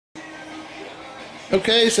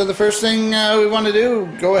Okay, so the first thing we want to do,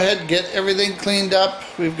 go ahead and get everything cleaned up.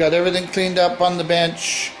 We've got everything cleaned up on the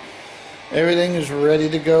bench. Everything is ready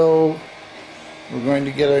to go. We're going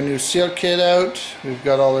to get our new seal kit out. We've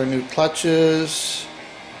got all our new clutches.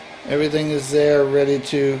 Everything is there ready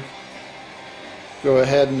to go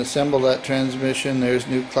ahead and assemble that transmission. There's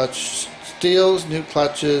new clutch steels, new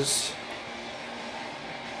clutches.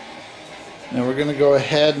 Now we're going to go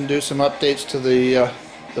ahead and do some updates to the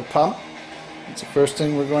pump. That's the first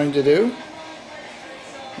thing we're going to do.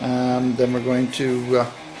 Then we're going to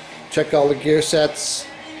check all the gear sets,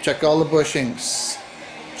 check all the bushings,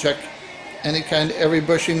 check every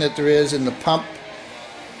bushing that there is in the pump,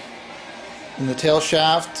 in the tail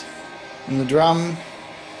shaft, in the drum.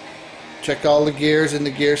 Check all the gears in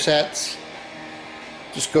the gear sets.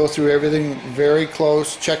 Just go through everything very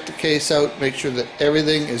close, check the case out, make sure that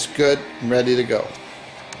everything is good and ready to go.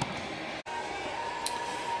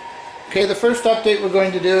 Okay, the first update we're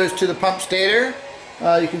going to do is to the pump stator.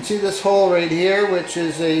 You can see this hole right here, which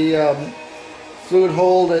is a fluid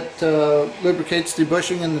hole that lubricates the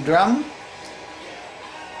bushing in the drum.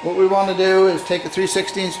 What we want to do is take a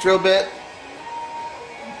 3/16 drill bit,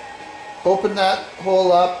 open that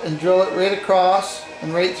hole up and drill it right across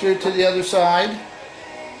and right through to the other side.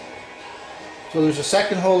 So there's a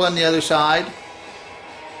second hole on the other side.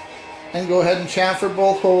 And go ahead and chamfer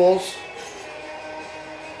both holes.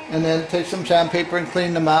 And then take some sandpaper and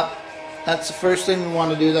clean them up. That's the first thing we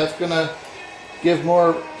want to do. That's going to give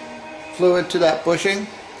more fluid to that bushing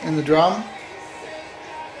in the drum.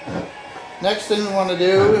 Next thing we want to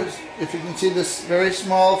do is, if you can see this very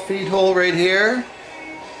small feed hole right here,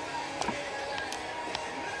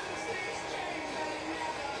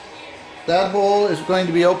 that hole is going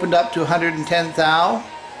to be opened up to 110 thou.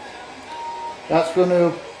 That's going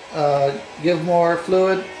to give more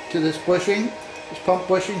fluid to this bushing. This pump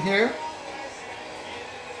bushing here.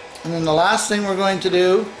 And then the last thing we're going to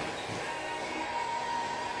do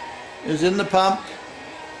is in the pump,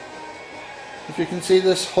 if you can see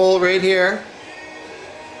this hole right here,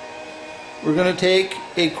 we're going to take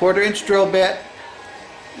a 1/4 inch drill bit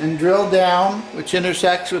and drill down, which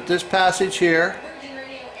intersects with this passage here,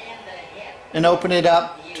 and open it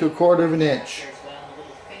up to 1/4 inch.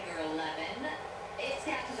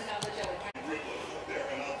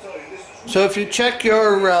 So if you check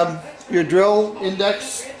your drill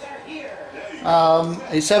index,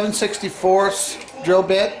 a 7/64 drill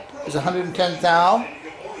bit is 110 thou.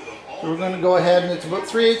 So we're going to go ahead, and it's about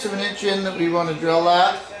 3/8 of an inch in that we want to drill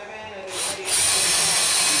that.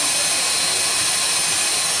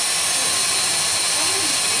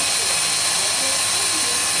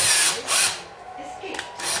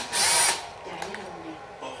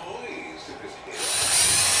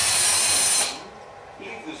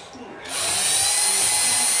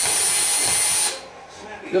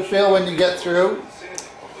 You'll feel when you get through.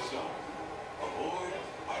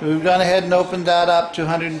 So we've gone ahead and opened that up to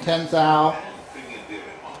 110 thou.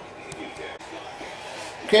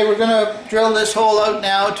 Okay, we're going to drill this hole out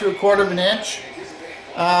now to 1/4 inch.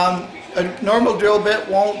 A normal drill bit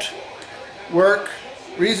won't work.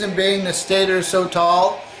 Reason being, the stator is so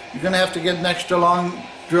tall, you're going to have to get an extra long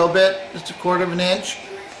drill bit. It's 1/4 inch.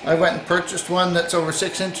 I went and purchased one that's over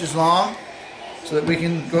 6 inches long, so that we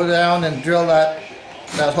can go down and drill that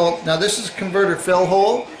hole. Now this is a converter fill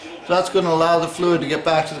hole, so that's going to allow the fluid to get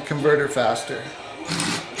back to the converter faster.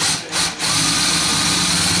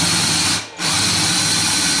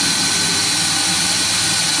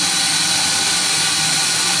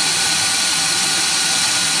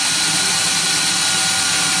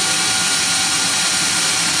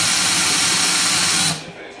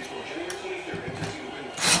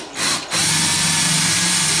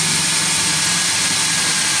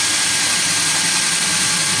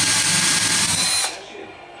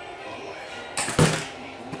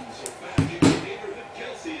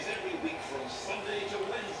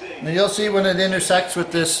 Now you'll see when it intersects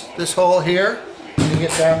with this hole here, when you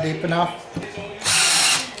get down deep enough.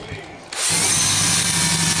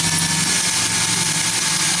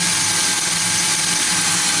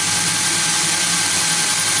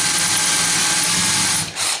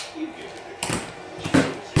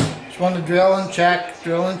 Just want to drill and check,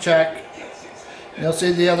 drill and check. And you'll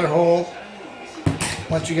see the other hole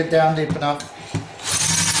once you get down deep enough.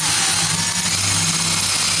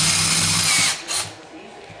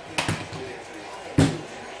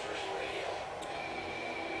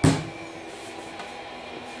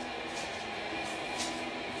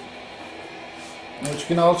 What you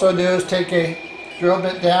can also do is take a drill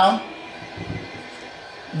bit down,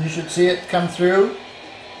 and you should see it come through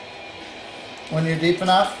when you're deep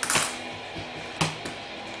enough.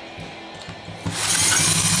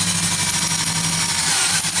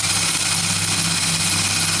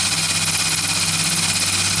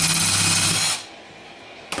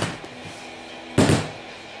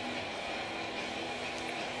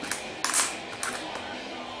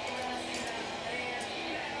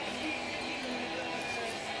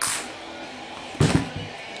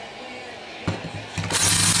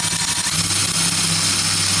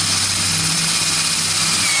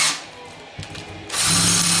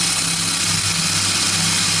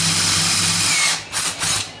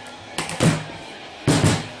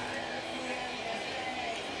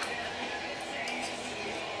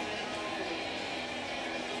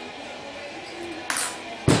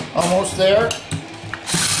 almost there.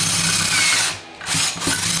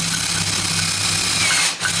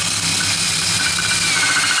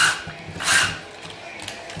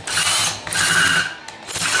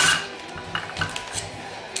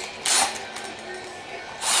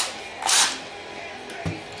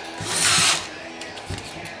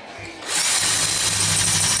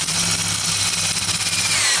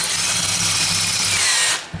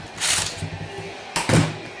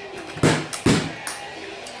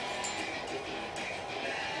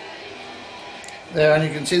 There, and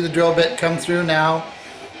you can see the drill bit come through now.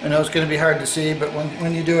 I know it's going to be hard to see, but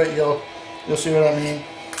when you do it, you'll see what I mean.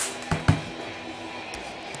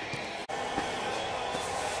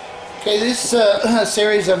 Okay, this a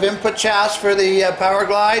series of input shafts for the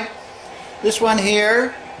Powerglide. This one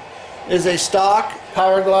here is a stock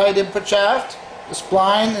Powerglide input shaft. The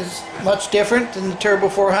spline is much different than the Turbo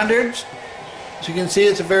 400s. As you can see,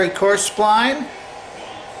 it's a very coarse spline.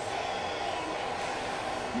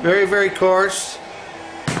 Very, very coarse.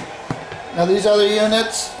 Now these other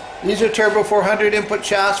units, these are Turbo 400 input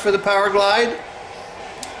shafts for the Powerglide.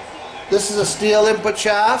 This is a steel input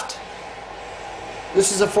shaft.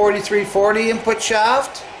 This is a 4340 input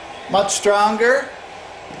shaft, much stronger.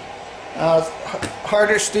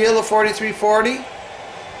 Harder steel, a 4340.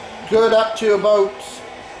 Good up to about,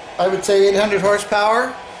 I would say, 800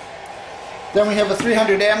 horsepower. Then we have a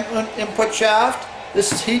 300M input shaft.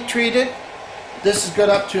 This is heat treated. This is good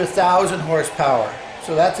up to 1,000 horsepower.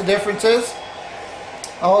 So that's the differences.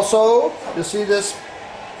 Also, you'll see this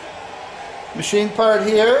machine part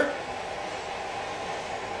here.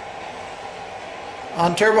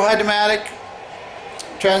 On turbo hydramatic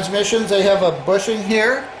transmissions, they have a bushing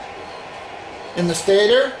here in the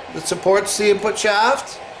stator that supports the input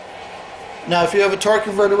shaft. Now, if you have a torque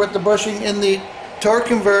converter with the bushing in the torque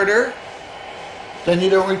converter, then you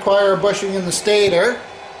don't require a bushing in the stator.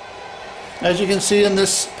 As you can see in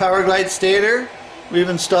this Powerglide stator, we've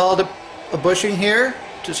installed a bushing here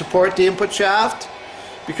to support the input shaft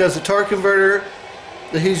because the torque converter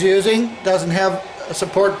that he's using doesn't have a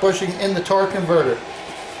support bushing in the torque converter.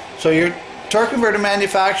 So your torque converter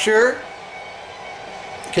manufacturer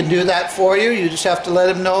can do that for you. You just have to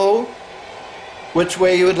let him know which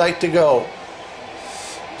way you would like to go.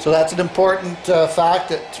 So that's an important fact,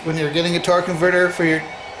 that when you're getting a torque converter for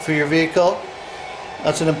your vehicle,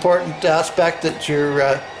 that's an important aspect that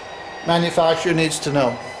your manufacturer needs to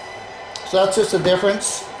know. So that's just a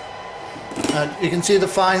difference. You can see the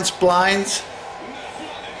fine splines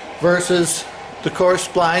versus the coarse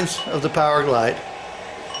splines of the Powerglide.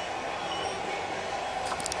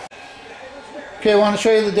 Okay, I want to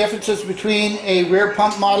show you the differences between a rear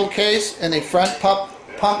pump model case and a front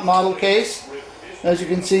pump model case. As you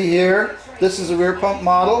can see here, this is a rear pump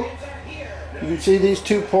model. You can see these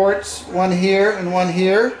two ports, one here and one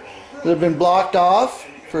here, that have been blocked off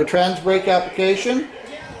for a trans brake application.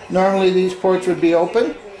 Normally these ports would be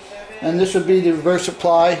open, and this would be the reverse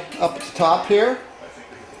supply up at the top here.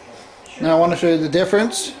 Now I want to show you the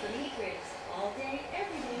difference.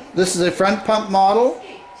 This is a front pump model.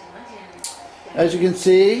 As you can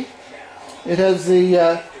see, it has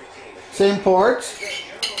the same ports,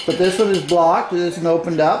 but this one is blocked, it isn't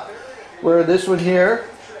opened up, where this one here,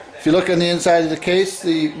 if you look on the inside of the case,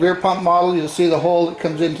 the rear pump model, you'll see the hole that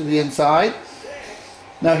comes into the inside.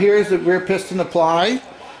 Now here's the rear piston apply.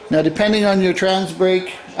 Now depending on your trans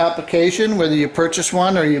brake application, whether you purchase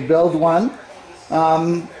one or you build one,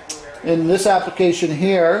 in this application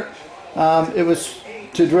here, it was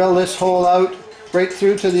to drill this hole out right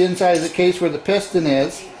through to the inside of the case where the piston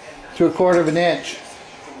is, to 1/4 of an inch.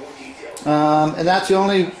 And that's the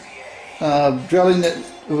only drilling that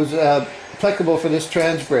was applicable for this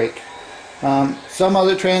trans brake. Some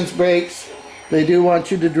other trans brakes, they do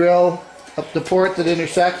want you to drill up the port that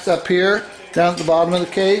intersects up here, down at the bottom of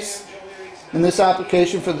the case. In this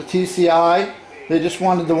application for the TCI, they just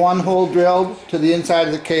wanted the one hole drilled to the inside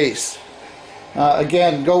of the case.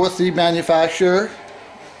 Again, go with the manufacturer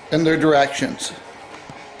and their directions.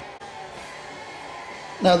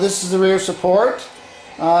 Now this is the rear support.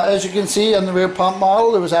 As you can see on the rear pump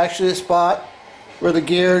model, there was actually a spot where the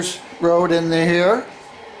gears rode in here,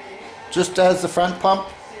 just as the front pump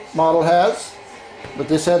model has, but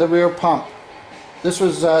this had a rear pump. This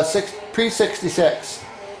was pre-66,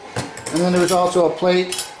 and then there was also a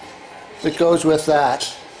plate that goes with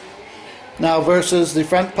that. Now versus the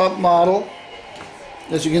front pump model,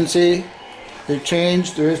 as you can see, they've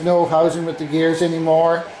changed. There is no housing with the gears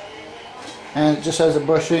anymore, and it just has a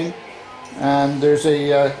bushing, and there's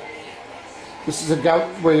a this is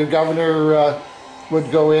where your governor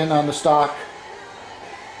would go in on the stock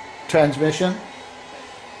transmission.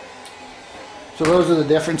 So those are the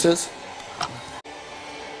differences.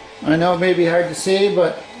 I know it may be hard to see,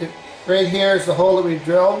 but right here is the hole that we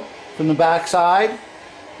drilled from the back side.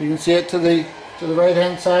 You can see it to the right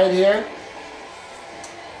hand side here.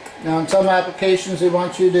 Now in some applications they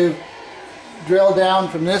want you to drill down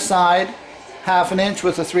from this side 1/2 inch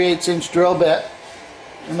with a 3/8 inch drill bit,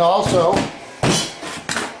 and also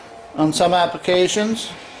on some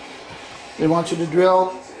applications they want you to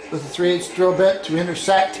drill with a 3/8 drill bit to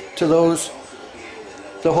intersect to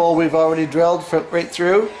the hole we've already drilled right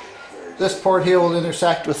through. This port here will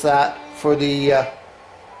intersect with that for the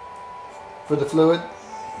fluid.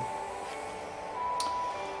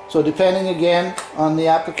 So depending again on the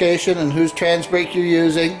application and whose trans brake you're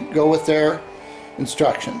using, go with their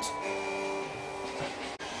instructions.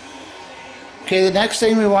 Okay, the next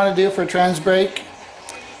thing we want to do for trans brake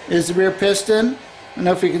is the rear piston. I don't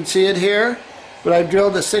know if you can see it here, but I've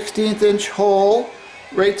drilled a 1/16 inch hole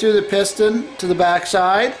right through the piston to the back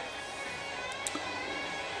side.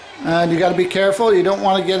 And you got to be careful, you don't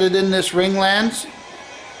want to get it in this ring lens,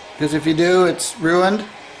 because if you do it's ruined.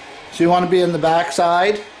 So you want to be in the back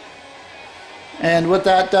side. And what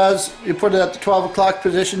that does, you put it at the 12 o'clock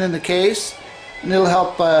position in the case, and it'll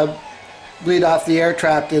help bleed off the air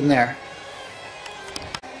trapped in there.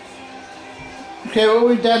 Okay, what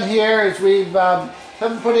we've done here is we've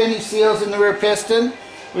haven't put any seals in the rear piston.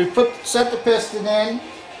 We've set the piston in.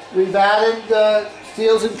 We've added the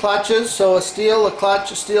seals and clutches, so a steel, a clutch,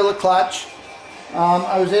 a steel, a clutch.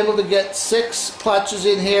 I was able to get 6 clutches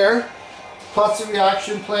in here, plus a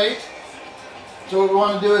reaction plate. So what we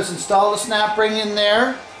want to do is install the snap ring in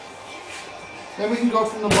there. Then we can go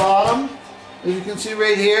from the bottom. As you can see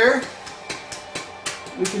right here,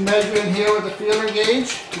 we can measure in here with a feeler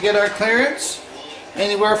gauge to get our clearance.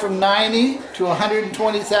 Anywhere from 90 to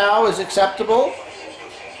 120 thou is acceptable.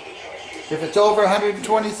 If it's over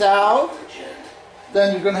 120 thou,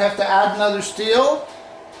 then you're going to have to add another steel,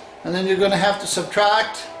 and then you're going to have to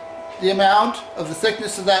subtract the amount of the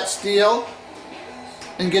thickness of that steel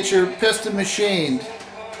and get your piston machined.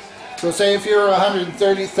 So say if you're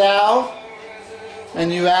 130 thou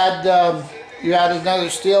and you add another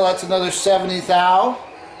steel, that's another 70 thou.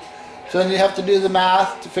 So then you have to do the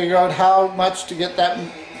math to figure out how much to get that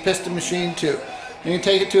piston machined to. And you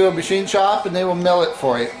take it to a machine shop and they will mill it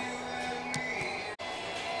for you.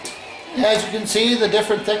 As you can see, the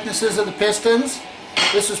different thicknesses of the pistons.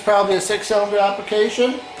 This is probably a 6-cylinder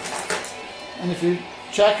application, and if you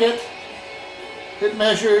check it, it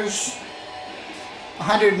measures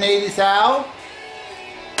 180 thou.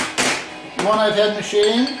 The one I've had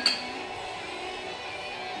machined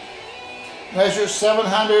measures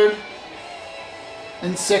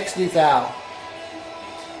 760 thou.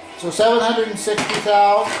 So 760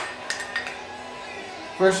 thou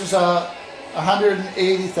versus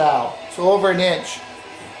 180 thou, so over an inch.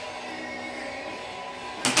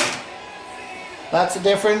 That's the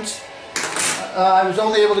difference. I was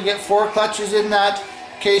only able to get 4 clutches in that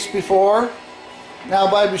case before. Now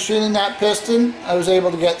by machining that piston, I was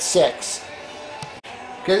able to get 6.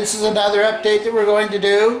 Okay, this is another update that we're going to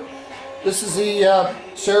do. This is the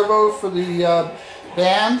servo for the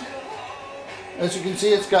band. As you can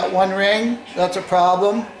see, it's got 1 ring. That's a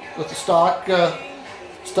problem with the stock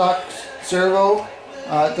servo.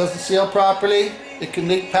 It doesn't seal properly. It can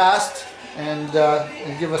leak past and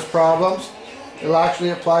give us problems. It'll actually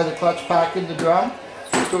apply the clutch pack in the drum.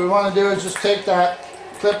 So what we want to do is just take that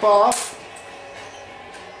clip off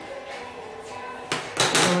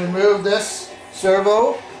and remove this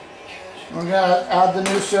servo. We're going to add the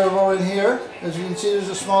new servo in here. As you can see, there's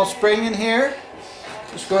a small spring in here.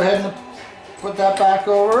 Just go ahead and put that back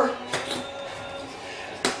over.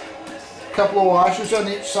 A couple of washers on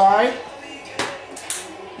each side.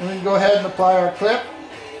 And we can go ahead and apply our clip.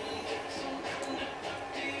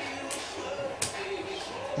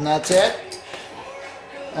 And that's it.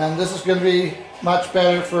 And this is going to be much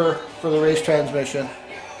better for the race transmission.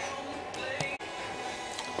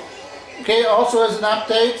 Okay, also as an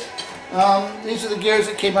update, these are the gears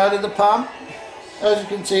that came out of the pump. As you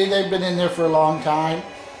can see, they've been in there for a long time.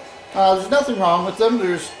 There's nothing wrong with them.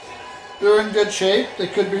 They're in good shape. They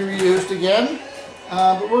could be reused again.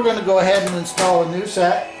 But we're going to go ahead and install a new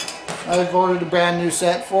set. I've ordered a brand new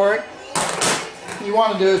set for it. What you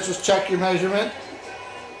want to do is just check your measurement.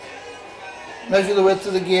 Measure the width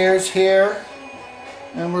of the gears here,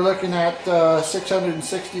 and we're looking at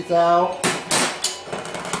 660 thou.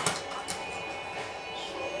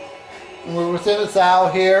 And we're within a thou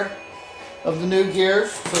here of the new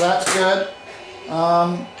gears, so that's good.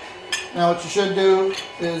 Now what you should do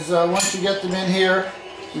is once you get them in here,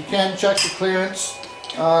 you can check the clearance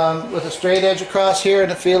with a straight edge across here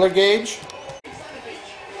and a feeler gauge.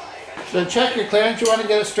 So check your clearance. You want to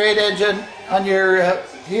get a straight edge on your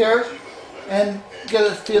here, and get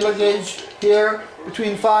a feeler gauge here.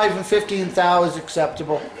 Between 5 and 15 thou is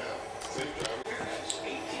acceptable.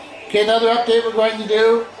 Okay, another update we're going to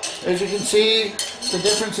do. As you can see, the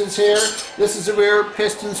differences here. This is the rear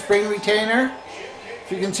piston spring retainer.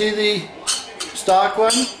 If you can see the stock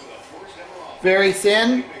one, very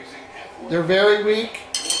thin. They're very weak.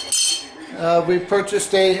 We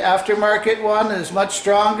purchased a aftermarket one that is much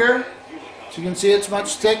stronger. So you can see it's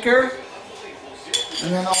much thicker.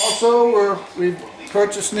 And then also we've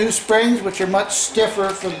purchased new springs which are much stiffer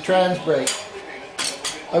for the trans brake.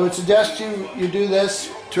 I would suggest you do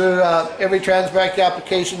this to every trans brake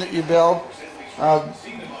application that you build.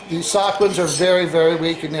 These stock ones are very, very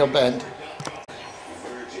weak and they'll bend.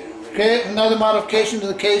 Okay, another modification to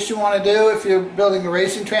the case you want to do if you're building a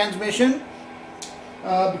racing transmission.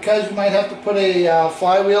 Because you might have to put a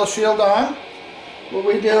flywheel shield on. What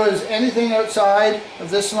we do is anything outside of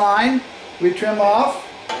this line we trim off.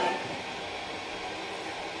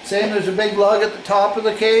 Same, there's a big lug at the top of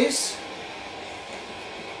the case,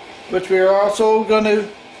 which we are also going to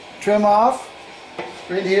trim off.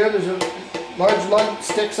 Right here there's a large lug that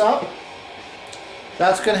sticks up.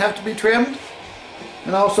 That's going to have to be trimmed.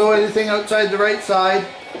 And also anything outside the right side,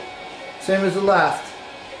 same as the left.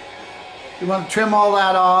 You want to trim all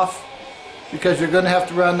that off because you're going to have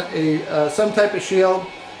to run some type of shield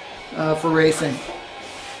for racing.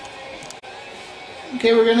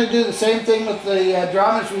 Okay, we're going to do the same thing with the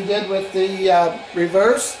drum as we did with the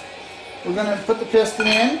reverse. We're going to put the piston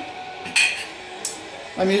in.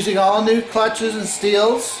 I'm using all new clutches and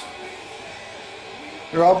steels.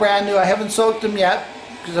 They're all brand new. I haven't soaked them yet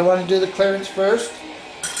because I want to do the clearance first.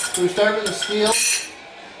 So we start with the steel,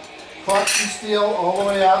 clutch and steel all the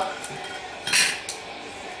way up.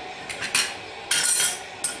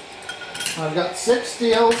 I've got 6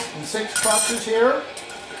 steels and 6 clutches here.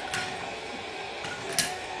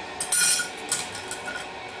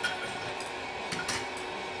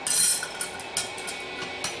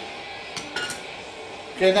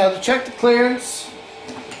 Okay, now to check the clearance,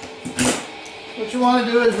 what you want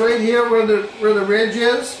to do is right here where the ridge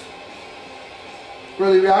is,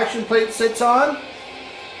 where the reaction plate sits on,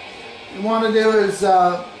 you want to do is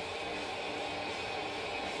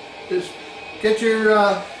get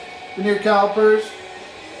your veneer calipers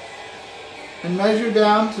and measure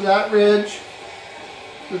down to that ridge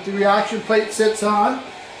that the reaction plate sits on.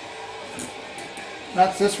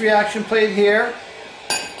 That's this reaction plate here.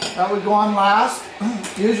 That would go on last.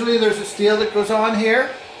 Usually there's a steel that goes on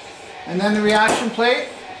here and then the reaction plate,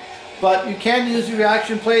 but you can use the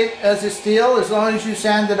reaction plate as a steel as long as you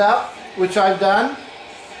sand it up, which I've done.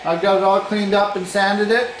 I've got it all cleaned up and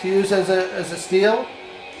sanded it to use as a steel.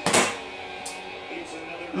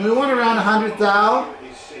 And we want around 100 thou.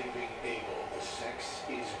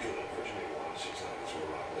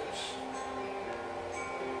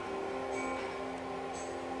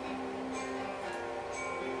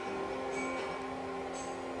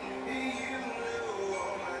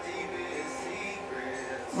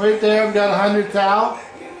 Right there, I've got 100 thou.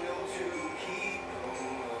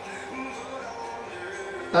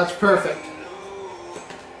 That's perfect.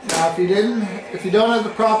 Now, if you don't have the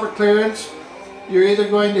proper clearance, you're either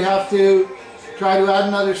going to have to try to add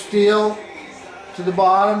another steel to the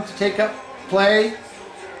bottom to take up play,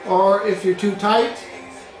 or if you're too tight,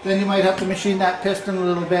 then you might have to machine that piston a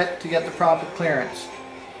little bit to get the proper clearance.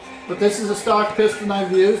 But this is a stock piston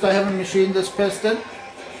I've used. I haven't machined this piston.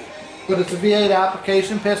 But it's a V8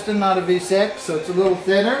 application piston, not a V6, so it's a little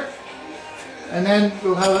thinner. And then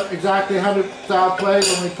we'll have exactly 100 thou play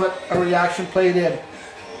when we put a reaction plate in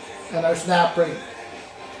and our snap ring.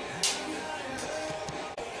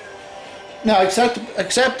 Now,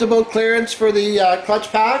 acceptable clearance for the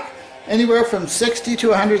clutch pack, anywhere from 60 to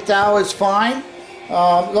 100 thou is fine.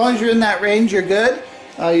 As long as you're in that range, you're good.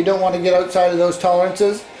 You don't want to get outside of those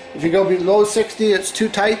tolerances. If you go below 60, it's too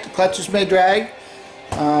tight, the clutches may drag.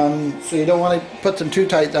 So you don't want to put them too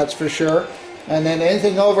tight, that's for sure. And then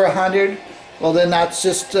anything over 100, well then that's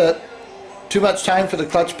just too much time for the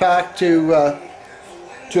clutch pack to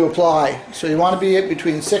apply. So you want to be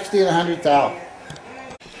between 60 and 100 thou.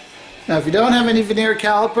 Now if you don't have any veneer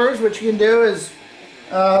calipers, what you can do is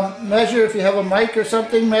measure, if you have a mic or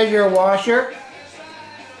something, measure a washer.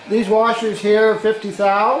 These washers here are 50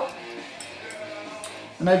 thou.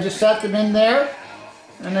 And I just set them in there.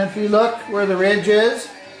 And then if you look where the ridge is,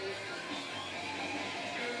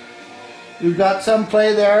 you've got some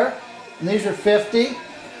play there, and these are 50. And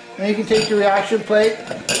then you can take your reaction plate.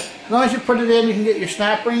 As long as you put it in, you can get your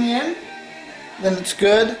snap ring in, then it's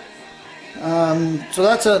good. So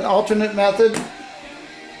that's an alternate method.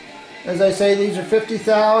 As I say, these are 50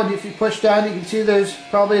 thou, and if you push down, you can see there's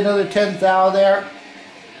probably another 10 thou there.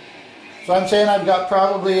 So I'm saying I've got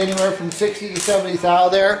probably anywhere from 60 to 70 thou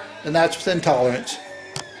there, and that's within tolerance.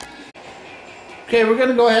 Okay, we're going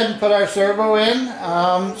to go ahead and put our servo in.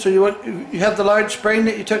 So you have the large spring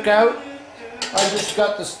that you took out. I just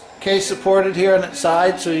got this case supported here on its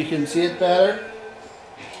side so you can see it better.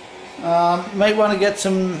 You might want to get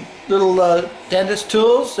some little dentist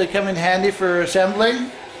tools. They come in handy for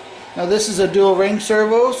assembling. Now this is a dual ring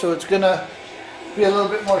servo, so it's going to be a little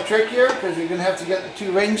bit more trickier because you're going to have to get the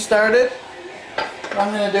two rings started. What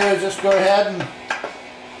I'm going to do is just go ahead and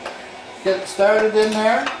get it started in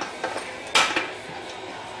there.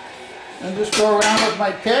 And just go around with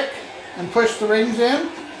my pick and push the rings in.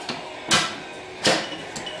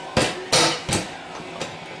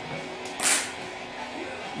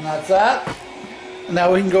 And that's that. And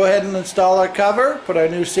now we can go ahead and install our cover, put our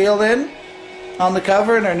new seal in on the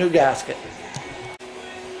cover and our new gasket.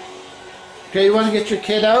 Okay, you want to get your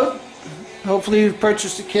kit out. Hopefully you've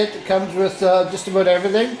purchased a kit that comes with just about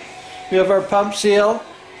everything. We have our pump seal,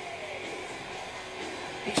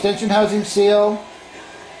 extension housing seal,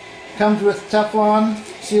 comes with Teflon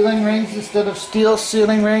sealing rings instead of steel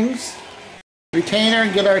sealing rings. Retainer,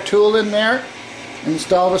 and get our tool in there.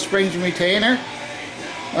 Install the springs and retainer.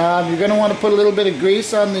 You're going to want to put a little bit of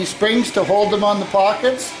grease on these springs to hold them on the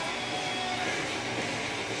pockets.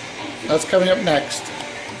 That's coming up next.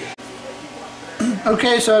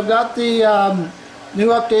 Okay, so I've got the new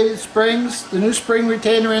updated springs, the new spring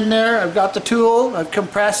retainer in there. I've got the tool. I've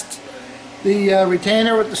compressed the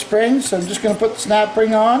retainer with the springs. So I'm just going to put the snap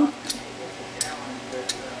ring on.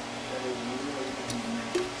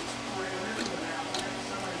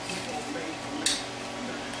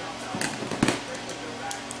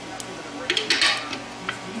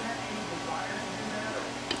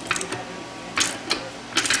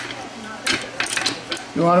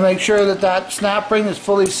 You want to make sure that that snap ring is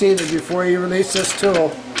fully seated before you release this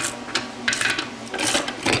tool.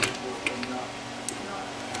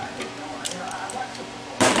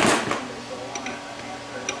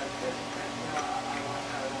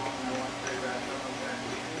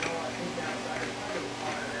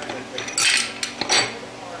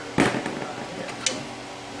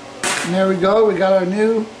 And there we go, we got our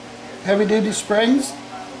new heavy duty springs,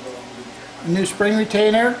 a new spring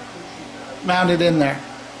retainer mounted in there.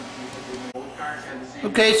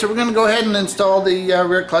 Okay, so we're going to go ahead and install the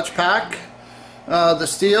rear clutch pack. The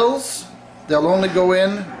steels, they'll only go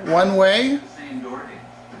in one way,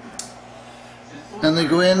 and they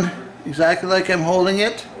go in exactly like I'm holding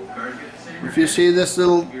it. If you see this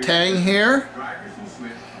little tang here,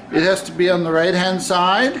 it has to be on the right hand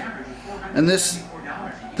side, and this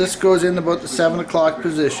goes in about the 7 o'clock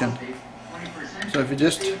position. So if you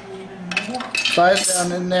just slide it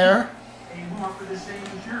down in there,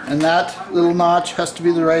 and that little notch has to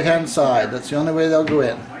be the right hand side. That's the only way they'll go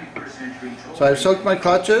in. So I've soaked my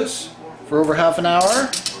clutches for over half an hour.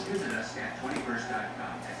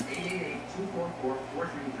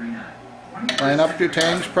 Line up your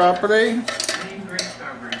tangs properly.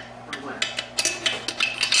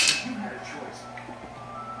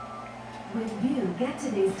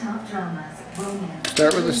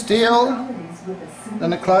 Start with the steel, then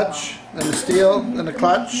the clutch, then the steel, then the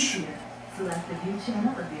clutch. Select the view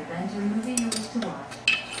channel of the event or movie you wish to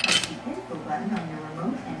watch. Press the info button on your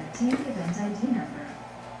remote and obtain the event ID number.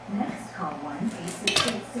 Next, call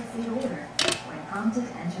 1-866-68-order. When prompted,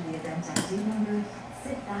 enter the event ID number.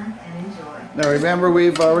 Sit back and enjoy. Now remember,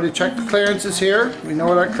 we've already checked the clearances here. We know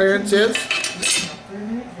what our clearance is.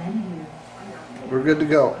 We're good to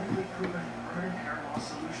go.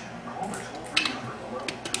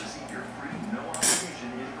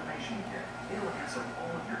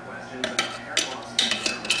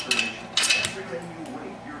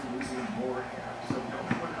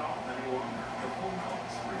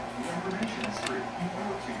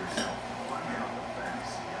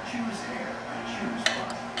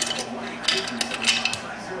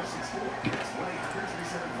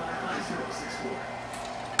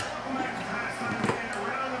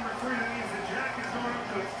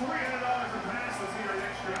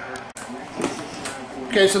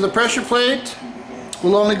 Okay, so the pressure plate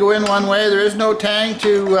will only go in one way. There is no tang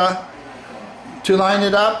to line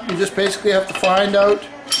it up. You just basically have to find out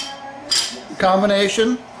the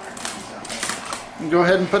combination. And go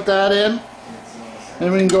ahead and put that in.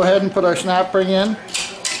 Then we can go ahead and put our snap ring in.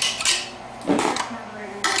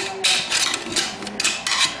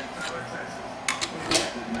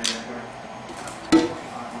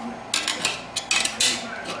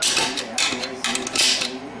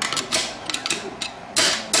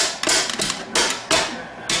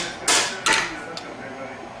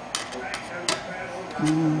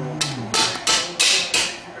 And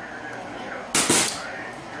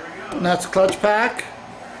that's the clutch pack.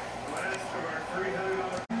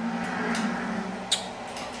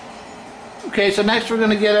 Okay, so next we're going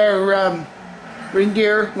to get our ring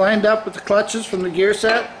gear lined up with the clutches from the gear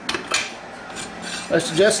set. I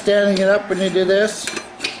suggest standing it up when you do this.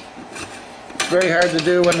 It's very hard to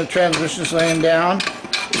do when the transmission's laying down.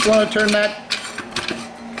 Just want to turn that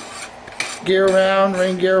gear around,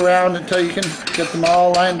 ring gear around until you can get them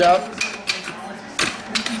all lined up.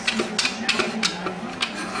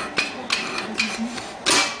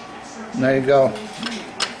 And there you go.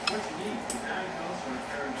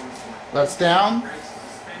 That's down.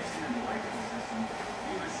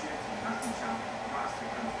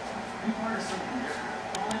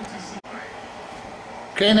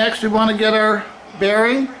 Okay, next we want to get our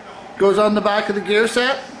bearing. Goes on the back of the gear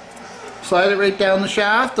set. Slide it right down the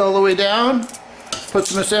shaft all the way down. Put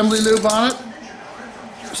some assembly lube on it.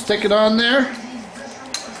 Stick it on there.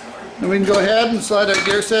 And we can go ahead and slide our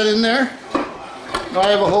gear set in there. Now I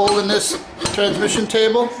have a hole in this transmission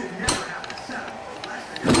table.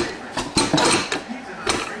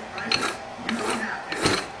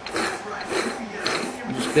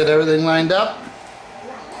 Just get everything lined up.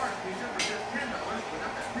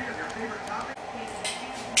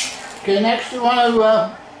 Okay, next you want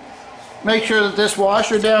to make sure that this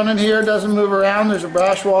washer down in here doesn't move around. There's a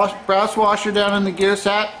brass washer down in the gear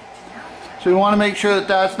set. So we want to make sure that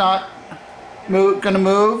that's not going to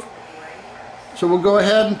move. So we'll go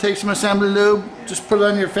ahead and take some assembly lube, just put it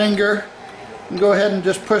on your finger, and go ahead and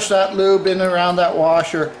just push that lube in and around that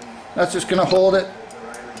washer. That's just going to hold it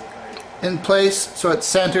in place so it's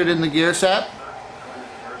centered in the gear set.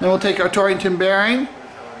 Then we'll take our Torrington bearing,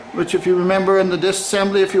 which if you remember in the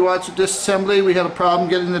disassembly, if you watch the disassembly, we had a problem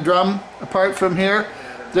getting the drum apart from here.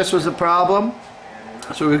 This was a problem.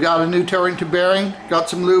 So we've got a new Torrington bearing, got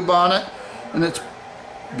some lube on it, and it's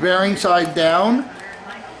bearing side down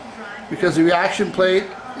because the reaction plate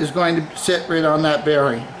is going to sit right on that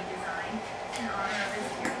bearing.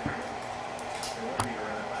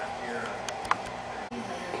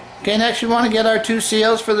 Okay, next we want to get our two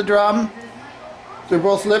seals for the drum. They're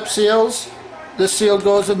both lip seals. This seal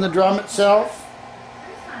goes in the drum itself.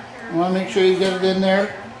 You want to make sure you get it in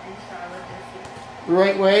there the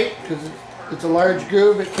right way because it's a large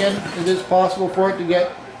groove. It is possible for it to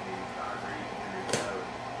get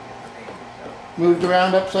moved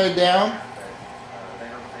around upside down.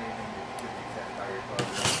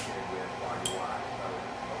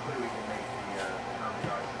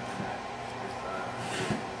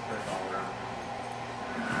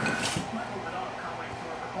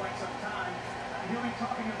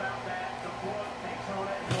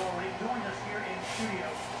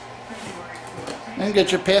 Then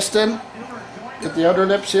get your piston, get the outer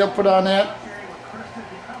lip seal put on that.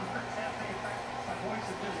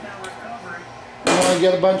 You want to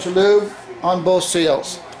get a bunch of lube on both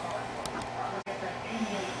seals.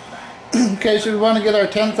 Okay, so we want to get our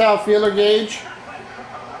 10th thou feeler gauge.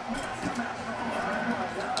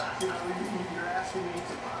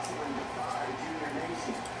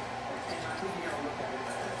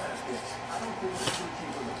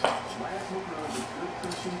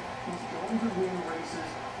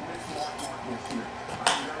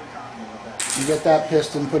 And get that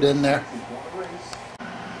piston put in there.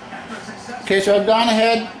 Okay, so I've gone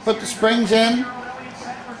ahead, put the springs in.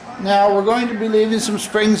 Now we're going to be leaving some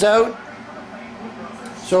springs out.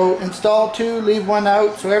 So install two, leave one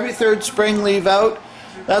out. So every third spring leave out.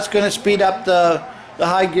 That's going to speed up the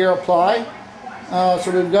high gear apply.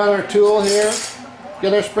 So we've got our tool here.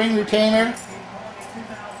 Get our spring retainer.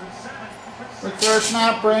 Look for our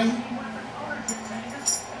snap ring.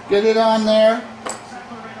 Get it on there.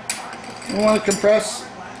 We want to compress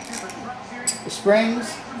the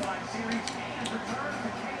springs.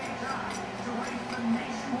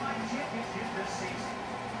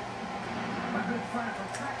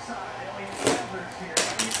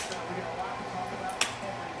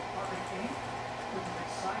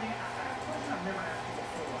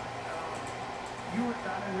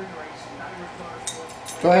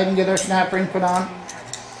 Go ahead and get our snap ring put on.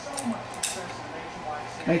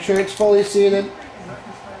 Make sure it's fully seated.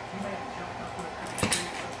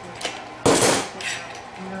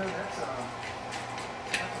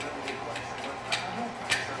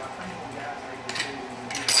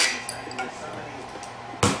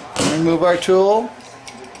 Remove our tool.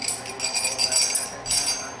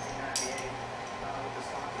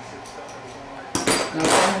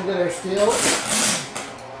 Now we'll get our steel.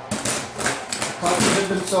 Parts have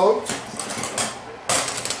been soaked.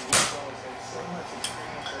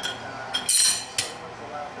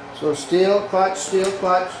 So steel clutch, steel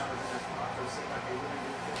clutch.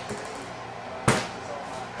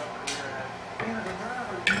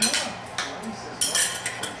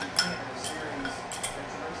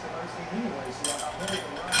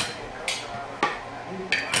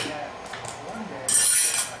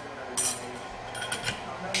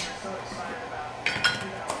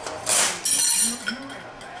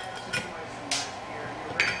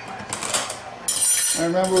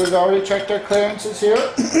 And remember, we've already checked our clearances here.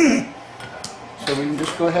 So we can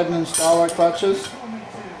just go ahead and install our clutches.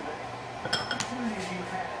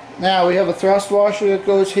 Now we have a thrust washer that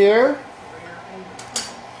goes here.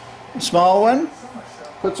 A small one.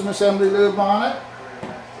 Put some assembly lube on it.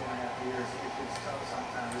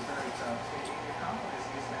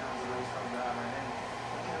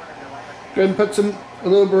 Go ahead and put some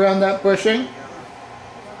lube around that bushing.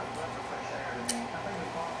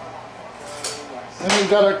 Then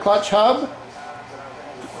we've got our clutch hub.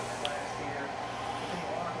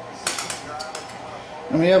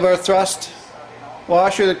 And we have our thrust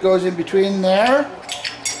washer that goes in between there.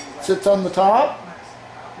 Sits on the top.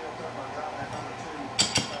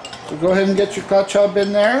 So go ahead and get your clutch hub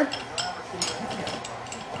in there.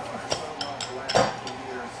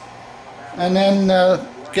 And then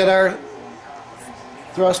get our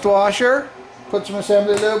thrust washer. Put some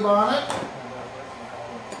assembly lube on it.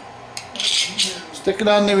 Stick it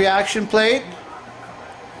on the reaction plate.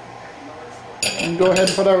 And go ahead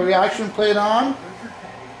and put our reaction plate on.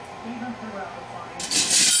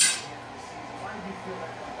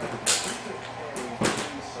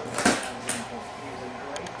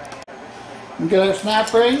 And get our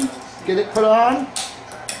snap ring, get it put on.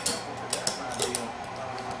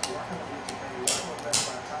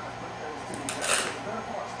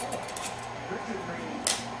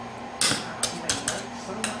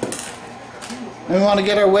 And we want to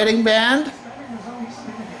get our wedding band.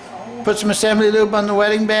 Put some assembly lube on the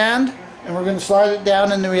wedding band, and we're going to slide it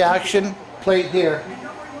down in the reaction plate here.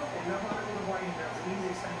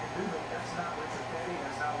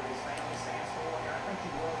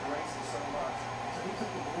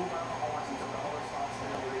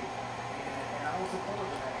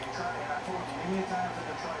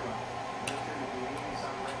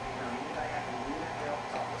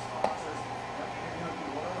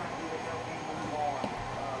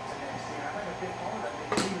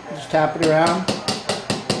 Just tap it around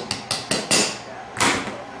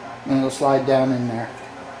and it'll slide down in there.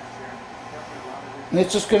 And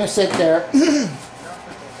it's just going to sit there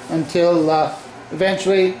until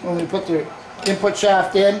eventually when we put the input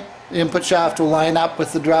shaft in, the input shaft will line up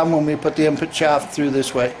with the drum when we put the input shaft through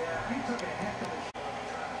this way.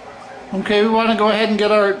 Okay, we want to go ahead and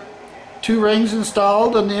get our 2 rings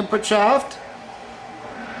installed on the input shaft.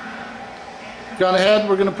 Gone ahead,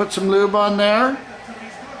 we're going to put some lube on there.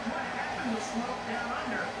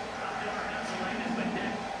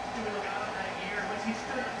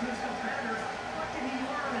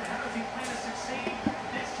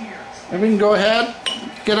 And we can go ahead,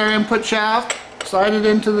 get our input shaft, slide it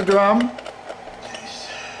into the drum.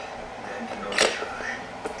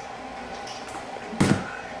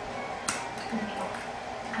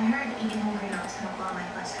 I heard eating whole grain oats can lower my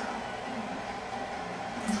cholesterol.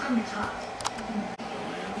 It's from the top.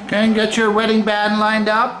 Okay, and get your wedding band lined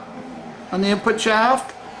up on the input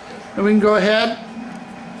shaft. And we can go ahead,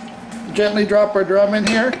 gently drop our drum in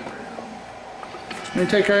here. And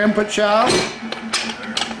take our input shaft.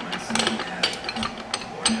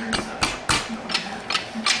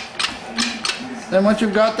 Then once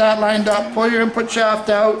you've got that lined up, pull your input shaft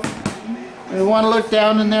out. And we want to look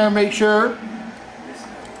down in there and make sure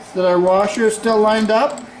that our washer is still lined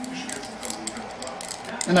up.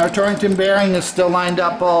 And our Torrington bearing is still lined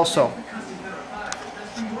up also.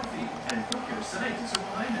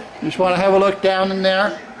 You just want to have a look down in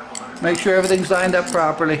there, make sure everything's lined up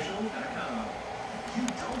properly.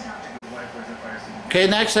 Okay,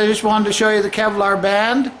 next I just wanted to show you the Kevlar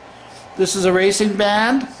band. This is a racing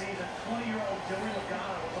band.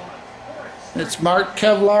 It's marked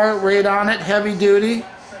Kevlar right on it, heavy duty,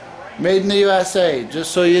 made in the USA,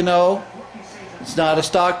 just so you know. It's not a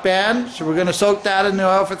stock band, so we're going to soak that in the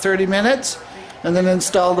oil for 30 minutes and then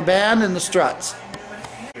install the band and the struts.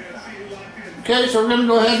 Okay, so we're going to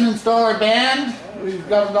go ahead and install our band. We've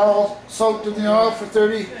got it all soaked in the oil for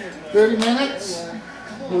 30 minutes.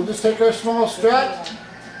 We'll just take our small strut,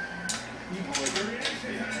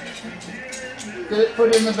 get it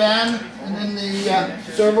put in the band and then the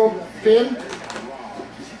servo pin.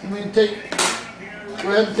 And we can go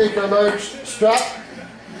ahead and take our large strut.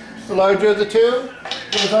 The larger of the two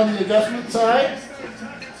goes on the adjustment side.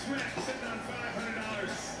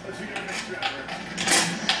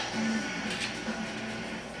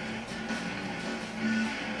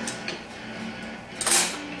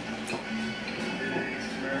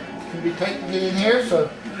 to be tightening it in here, so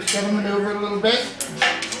just gonna maneuver it a little bit.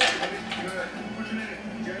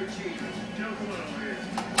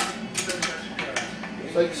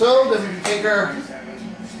 Just like so. Then we can take our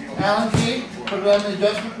Allen key, put it on the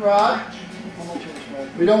adjustment rod.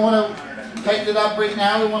 We don't want to tighten it up right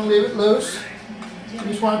now, we want to leave it loose. We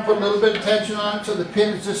just want to put a little bit of tension on it so the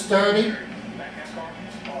pin is just starting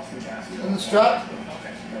in the strut,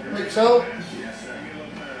 like so.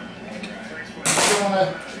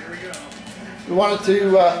 We want it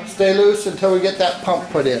to stay loose until we get that pump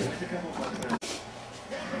put in.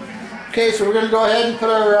 Okay, so we're going to go ahead and put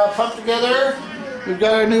our pump together. We've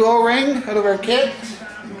got our new O-ring out of our kit.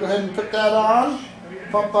 Go ahead and put that on,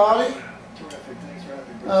 pump body.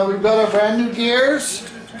 We've got our brand new gears.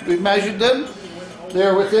 We've measured them.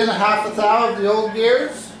 They're within a half a thou of the old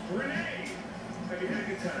gears.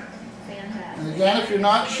 And again, if you're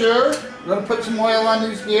not sure, we're going to put some oil on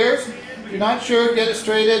these gears. If you're not sure, get a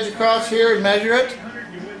straight edge across here and measure it. I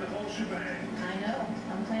know.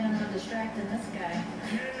 I'm planning on distracting this guy.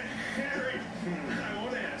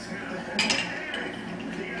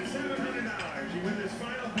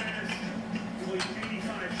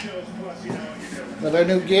 With our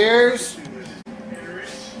new gears.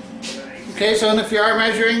 Okay, so if you are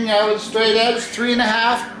measuring with a straight edge,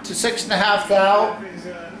 3.5 to 6.5 thou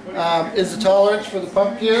is the tolerance for the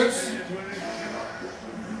pump gears.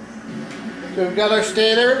 So we've got our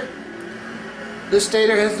stator. This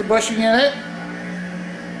stator has the bushing in it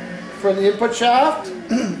for the input shaft. So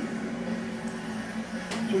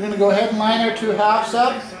we're going to go ahead and line our 2 halves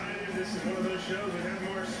up.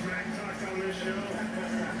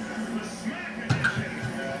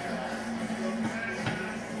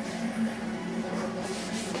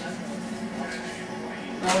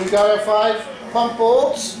 Now we've got our 5 pump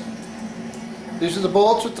bolts. These are the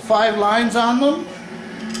bolts with the 5 lines on them.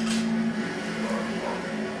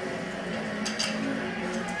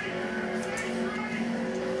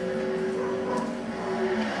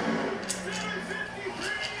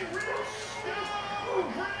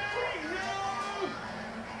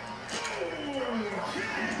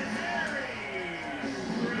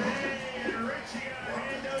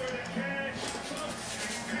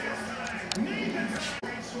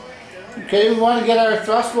 Okay, we want to get our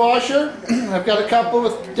thrust washer. I've got a couple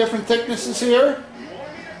with different thicknesses here.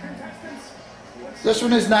 This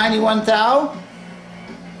one is 91 thou.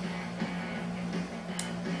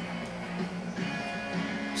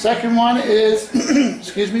 Second one is,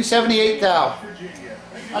 excuse me, 78 thou.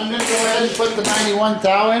 I'm going to go ahead and put the 91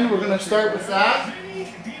 thou in. We're going to start with that.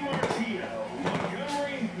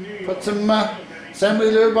 Put some assembly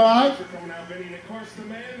lube on it.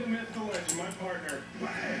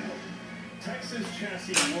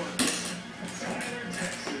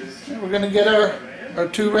 And we're going to get our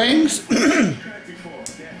 2 rings. Get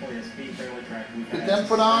them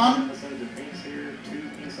put on. And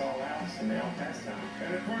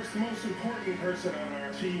of course, the most important person on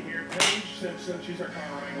our team here, Paige, since she's our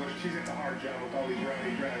car wrangler, she's got the hard job with all these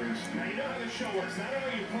rowdy drivers. Now, you know how this show works. Not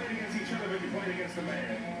only are you playing against each other, but you're playing against the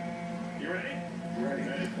man. You ready? Ready.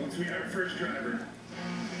 Let's meet our first driver.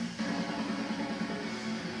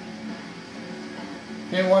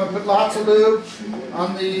 You want to put lots of lube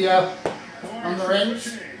on the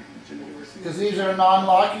rings, because these are a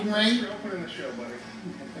non-locking ring. Opening the show, buddy.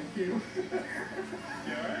 Thank you. You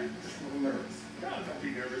alright? Just a little nervous. No, don't be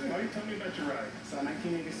nervous, buddy. Tell me about your ride. It's a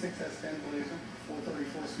 1986 S10 Blazer,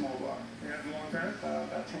 434 small block. You had a long time?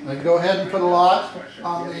 About 10 Then years. go ahead and put a lot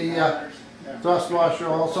on the thrust washer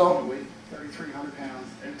also. Weight 3,300 pounds.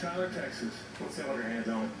 In Tyler, Texas. What's that on your hands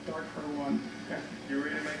on? Dark Pro 1. Okay. You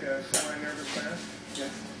ready to make a semi-nervous pass? Yes.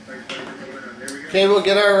 Thanks, buddy, for coming out. Here we go. Okay, we'll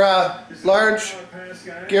get our large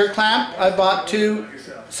gear clamp. I bought 2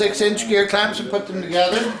 6-inch gear clamps and put them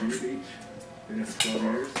together.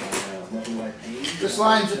 This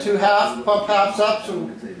line's a 2 half, pump halves up, so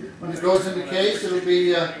when it goes into case, it'll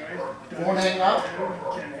be won't hang up.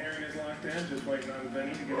 Ken Herring is locked in, just waiting on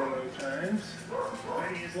Vinny to get in those times.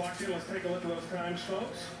 Vinny is locked in. Let's take a look at those times,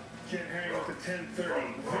 folks. Ken Herring with a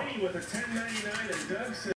 10:30. Vinny with a 10:99, and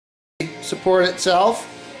Doug says Support itself,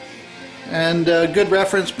 and a good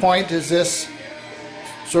reference point is this.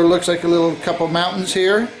 Sort of looks like a little couple mountains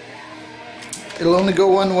here. It'll only go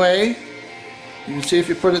one way. You can see if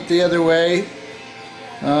you put it the other way,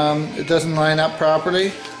 it doesn't line up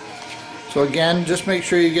properly. So again, just make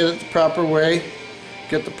sure you get it the proper way.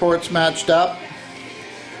 Get the ports matched up.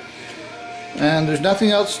 And there's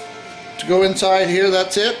nothing else to go inside here,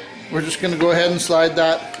 that's it. We're just going to go ahead and slide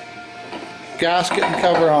that gasket and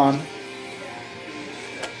cover on.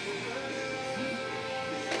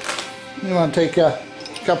 You want to take a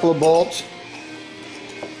couple of bolts,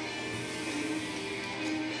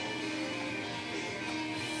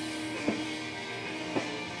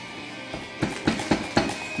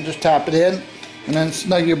 Just tap it in and then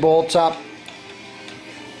snug your bolts up.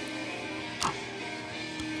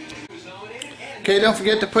 Okay, don't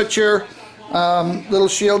forget to put your little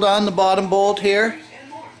shield on the bottom bolt here.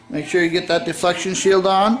 Make sure you get that deflection shield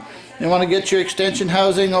on. You want to get your extension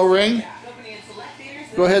housing O-ring.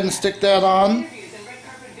 Go ahead and stick that on.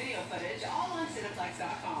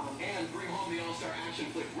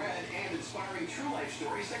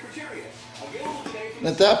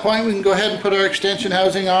 At that point we can go ahead and put our extension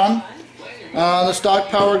housing on. The stock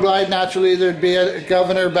Powerglide, naturally there'd be a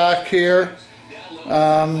governor back here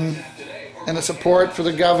and a support for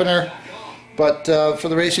the governor, but for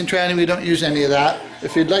the racing tranny we don't use any of that.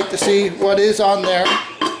 If you'd like to see what is on there,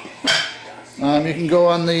 you can go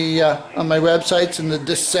on my websites, and the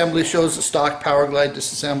disassembly shows the stock Powerglide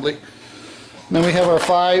disassembly. And then we have our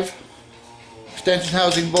 5 extension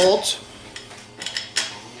housing bolts.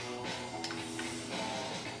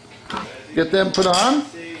 Get them put on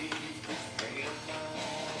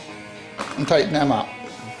and tighten them up.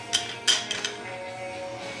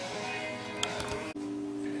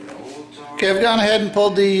 Okay, I've gone ahead and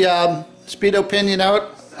pulled the speedo pinion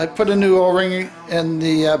out. I put a new O-ring in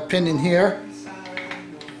the pinion here.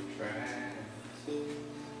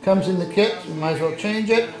 Comes in the kit, so you might as well change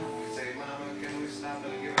it.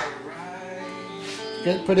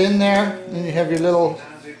 Get put in there, then you have your little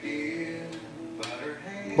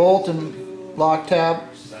bolt and lock tab.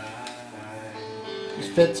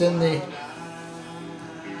 Just fits in the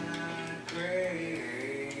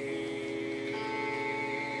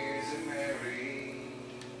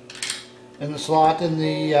slot in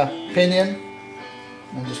the pinion,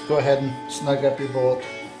 and just go ahead and snug up your bolt.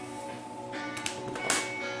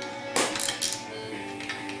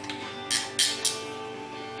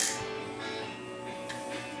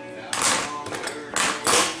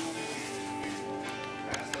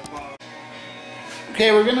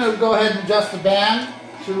 Okay, we're going to go ahead and adjust the band.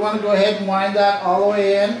 So we want to go ahead and wind that all the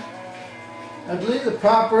way in. I believe the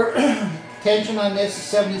proper tension on this is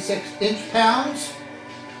 76 inch-pounds.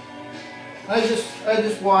 I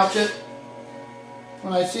just watch it.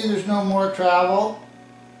 When I see there's no more travel,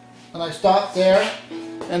 and I stop there,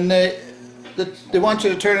 and they want you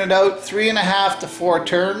to turn it out 3.5 to 4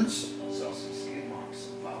 turns.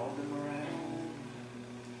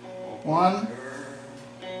 1,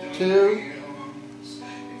 2,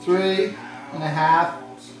 3.5.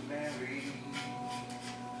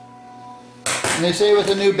 And they say with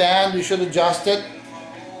a new band you should adjust it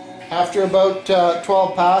after about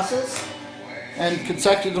 12 passes, and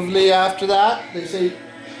consecutively after that. They say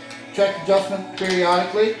check adjustment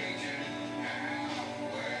periodically,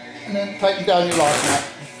 and then tighten down your lock nut.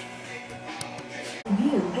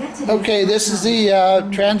 Okay, this is the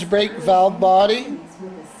trans brake valve body.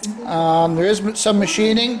 There is some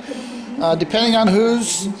machining. Depending on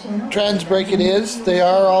whose trans brake it is, they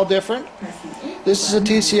are all different. This is a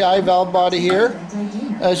TCI valve body here.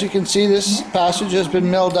 As you can see, this passage has been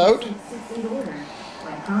milled out.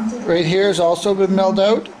 Right here has also been milled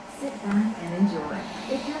out.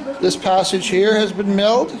 This passage here has been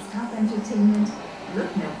milled.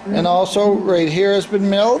 And also right here has been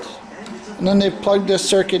milled. And then they've plugged this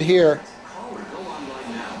circuit here.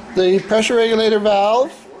 The pressure regulator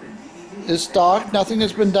valve is stock. Nothing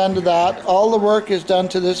has been done to that. All the work is done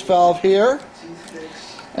to this valve here,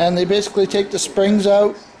 and they basically take the springs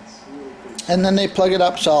out and then they plug it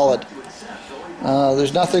up solid.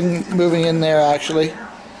 There's nothing moving in there actually.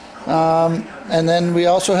 And then we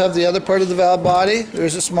also have the other part of the valve body.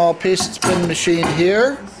 There's a small piece that's been machined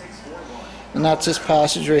here, and that's this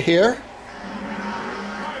passage right here.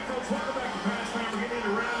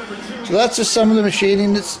 So that's just some of the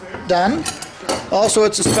machining that's done. Also,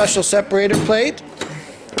 it's a special separator plate.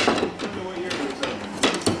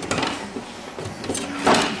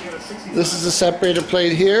 This is a separator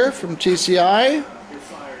plate here from TCI.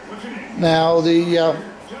 Now,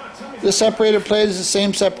 the separator plate is the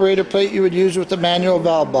same separator plate you would use with the manual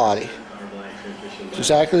valve body. It's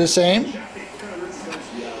exactly the same.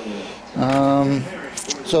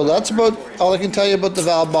 So that's about all I can tell you about the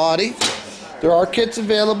valve body. There are kits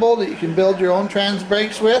available that you can build your own trans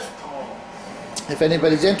brakes with. If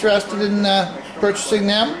anybody's interested in purchasing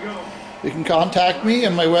them, you can contact me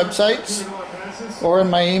on my websites or in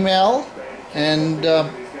my email, and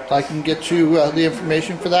I can get you the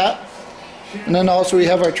information for that. And then also we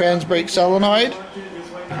have our trans brake solenoid.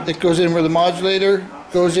 It goes in where the modulator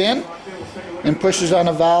goes in and pushes on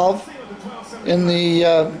a valve in the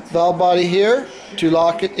valve body here to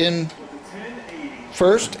lock it in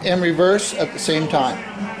first and reverse at the same time.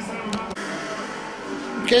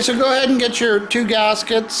 Okay, so go ahead and get your 2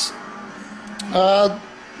 gaskets.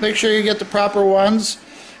 Make sure you get the proper ones.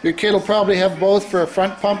 Your kit will probably have both for a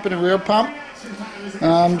front pump and a rear pump.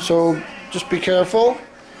 So just be careful.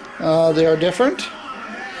 They are different.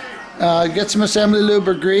 Get some assembly lube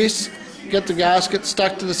or grease. Get the gasket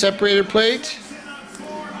stuck to the separator plate.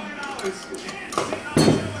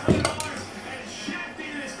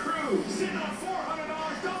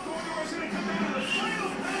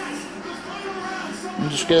 And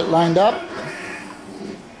just get it lined up.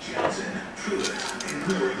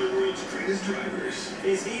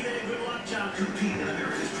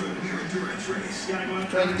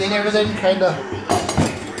 Try to get everything kind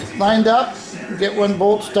of lined up. Get one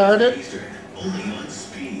bolt started.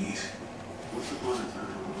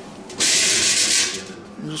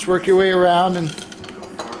 And just work your way around and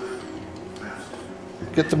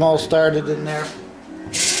get them all started in there.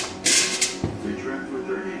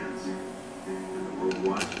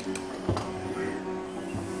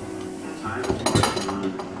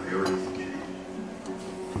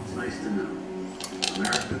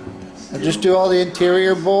 I just do all the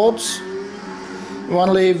interior bolts. We want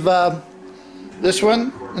to leave this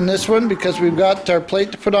one and this one because we've got our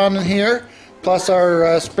plate to put on in here, plus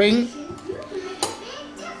our spring.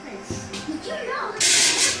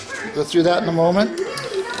 Go through that in a moment.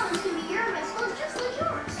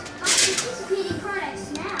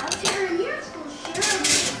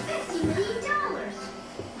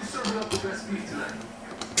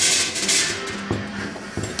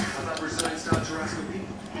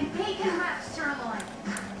 And bacon wrapped sirloin.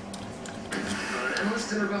 Endless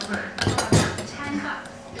dinner buffet. $10.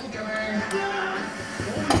 Incoming!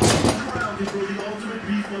 Proud to throw the ultimate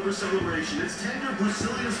beef lover celebration. It's tender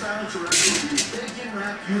Brazilian style terrestrial beef, bacon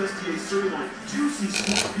wrapped USDA sirloin, juicy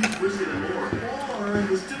smoked beef brisket, and more. All on our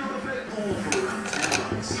endless dinner buffet, all for around $10.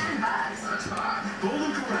 $10. That's hot.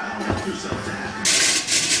 Golden Corral, help yourself to happy.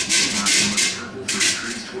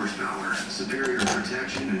 Horsepower, superior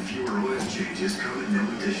protection, and fewer oil changes come in no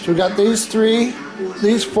addition. So we got these three,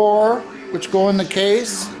 these four, which go in the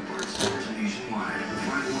case.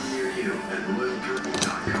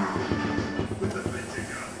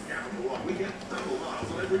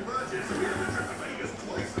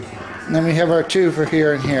 And then we have our two for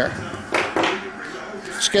here and here.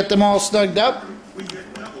 Just get them all snugged up.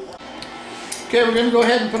 Okay, we're going to go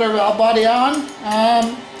ahead and put our valve body on.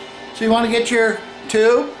 So you want to get your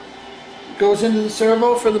tube, goes into the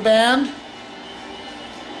servo for the band.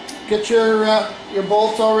 Get your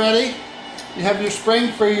bolts all ready. You have your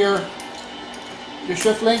spring for your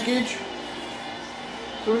shift linkage.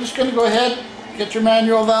 So we're just going to go ahead, get your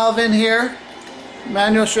manual valve in here,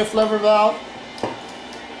 manual shift lever valve.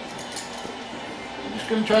 I'm just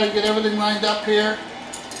going to try to get everything lined up here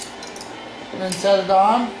and then set it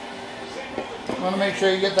on. You want to make sure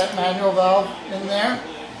you get that manual valve in there.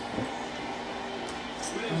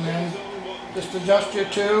 And then just adjust your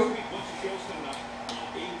tube.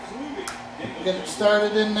 Get it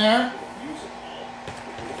started in there.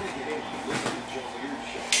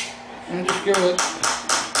 And just give it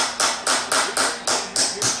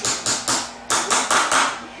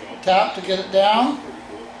a tap to get it down.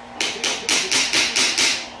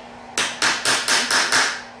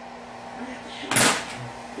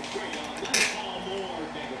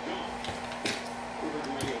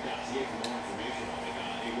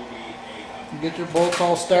 Get your bolts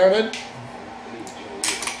all started.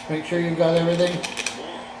 Just make sure you've got everything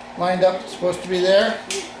lined up. It's supposed to be there.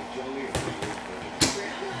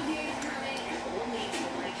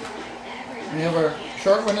 We have our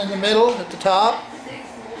short one in the middle at the top.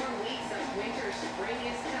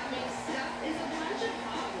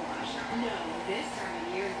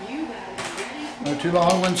 Our two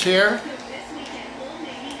long ones here.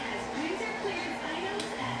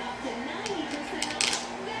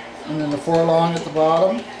 And then the four long at the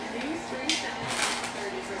bottom.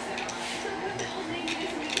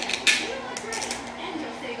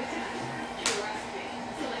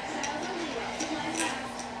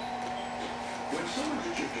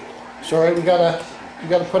 Sorry, we gotta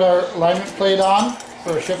put our alignment plate on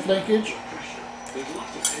for a shift linkage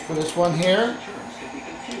for this one here,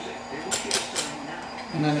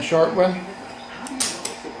 and then a short one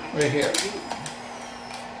right here.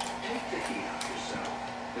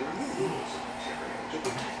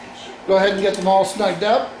 Go ahead and get them all snugged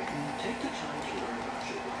up.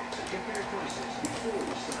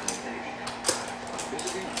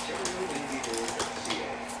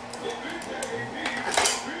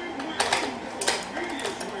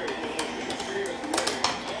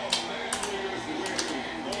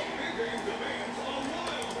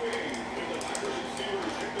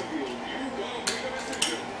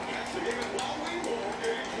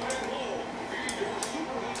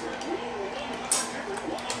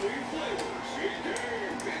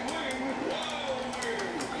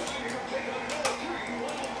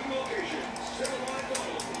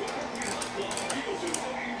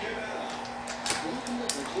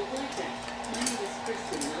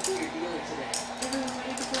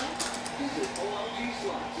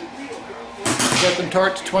 get them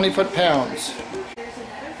torqued to 20 foot-pounds.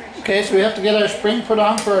 Okay, so we have to get our spring put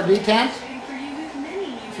on for our detent.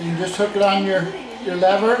 So you just hook it on your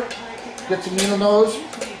lever, get the needle nose,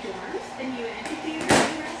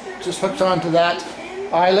 just hooked onto that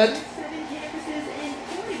eyelet.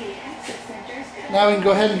 Now we can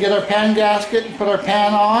go ahead and get our pan gasket and put our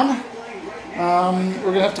pan on. We're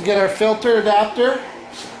going to have to get our filter adapter.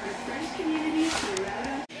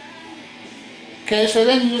 Okay, so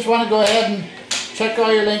then you just want to go ahead and check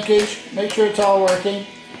all your linkage, make sure it's all working.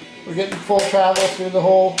 We're getting full travel through the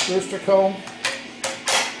whole rooster comb.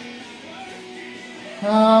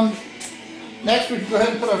 Next we can go ahead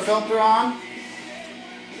and put our filter on.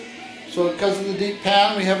 So because of the deep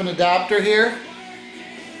pan, we have an adapter here.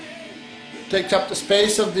 Takes up the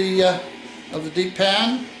space of the deep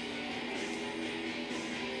pan.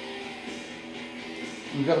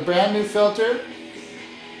 We've got a brand new filter.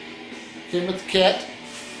 Came with the kit.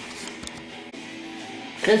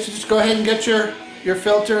 Okay, so just go ahead and get your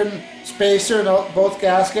filter and spacer in both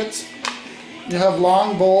gaskets. You have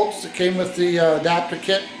long bolts that came with the adapter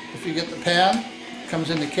kit. If you get the pan, it comes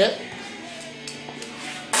in the kit.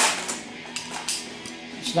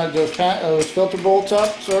 Snug those filter bolts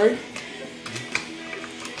up, sorry.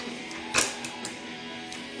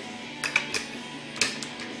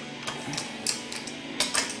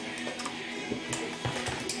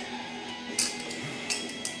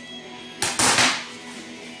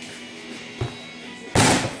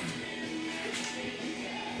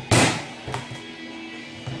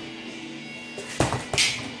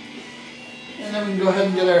 And then we can go ahead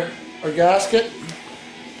and get our gasket.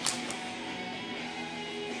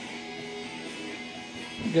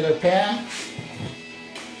 Get our pan.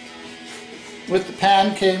 With the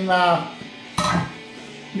pan came,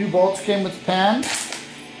 new bolts came with the pan.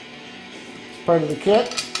 It's part of the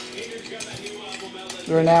kit.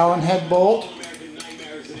 They're an Allen head bolt.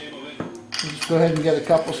 Just go ahead and get a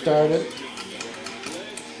couple started.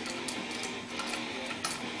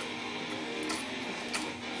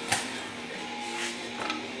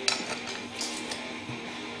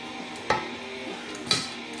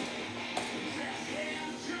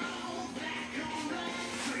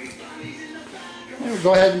 We'll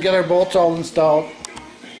go ahead and get our bolts all installed.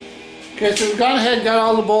 Okay, so we've gone ahead and got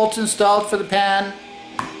all the bolts installed for the pan.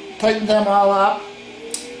 Tightened them all up.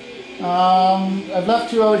 I've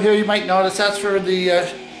left two out here, you might notice that's for the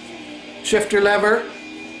shifter lever.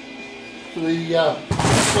 For the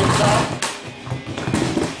shifts off.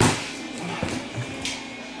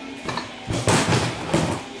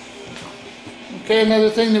 Okay, another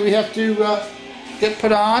thing that we have to get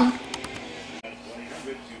put on.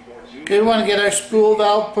 Okay, we want to get our spool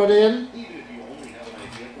valve put in.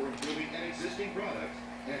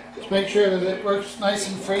 Just make sure that it works nice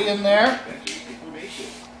and free in there.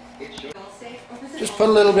 Just put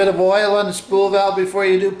a little bit of oil on the spool valve before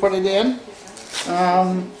you do put it in.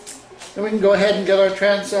 Then we can go ahead and get our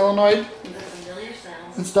trans solenoid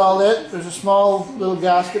installed it. There's a small little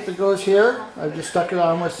gasket that goes here. I've just stuck it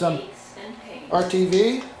on with some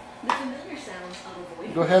RTV.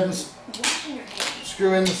 Go ahead and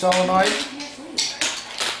screw in the solenoid.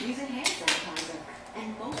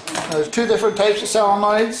 There's two different types of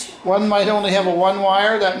solenoids. One might only have a one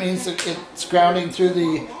wire. That means that it's grounding through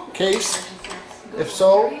the case. If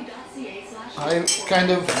so, I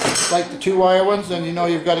kind of like the two wire ones, then you know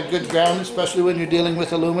you've got a good ground, especially when you're dealing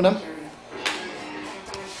with aluminum.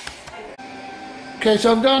 Okay,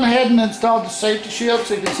 so I've gone ahead and installed the safety shield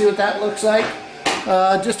so you can see what that looks like.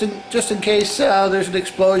 Just in case there's an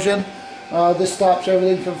explosion. This stops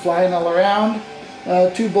everything from flying all around.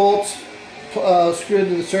 Two bolts screw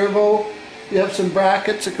into the servo. You have some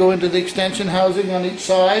brackets that go into the extension housing on each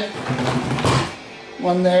side.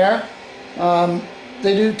 One there.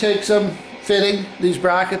 They do take some fitting. These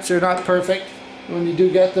brackets are not perfect. When you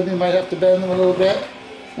do get them, you might have to bend them a little bit.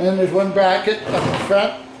 And then there's one bracket up in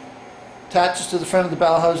front. Attaches to the front of the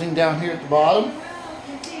bell housing down here at the bottom.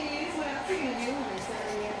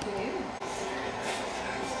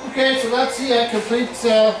 Okay, so that's the complete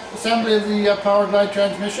assembly of the Powerglide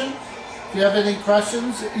transmission. If you have any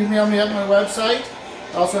questions, email me at my website.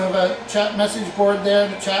 I also have a chat message board there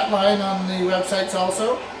and a chat line on the websites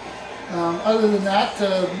also. Other than that,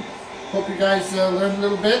 hope you guys learned a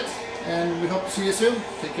little bit, and we hope to see you soon.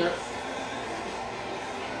 Take care.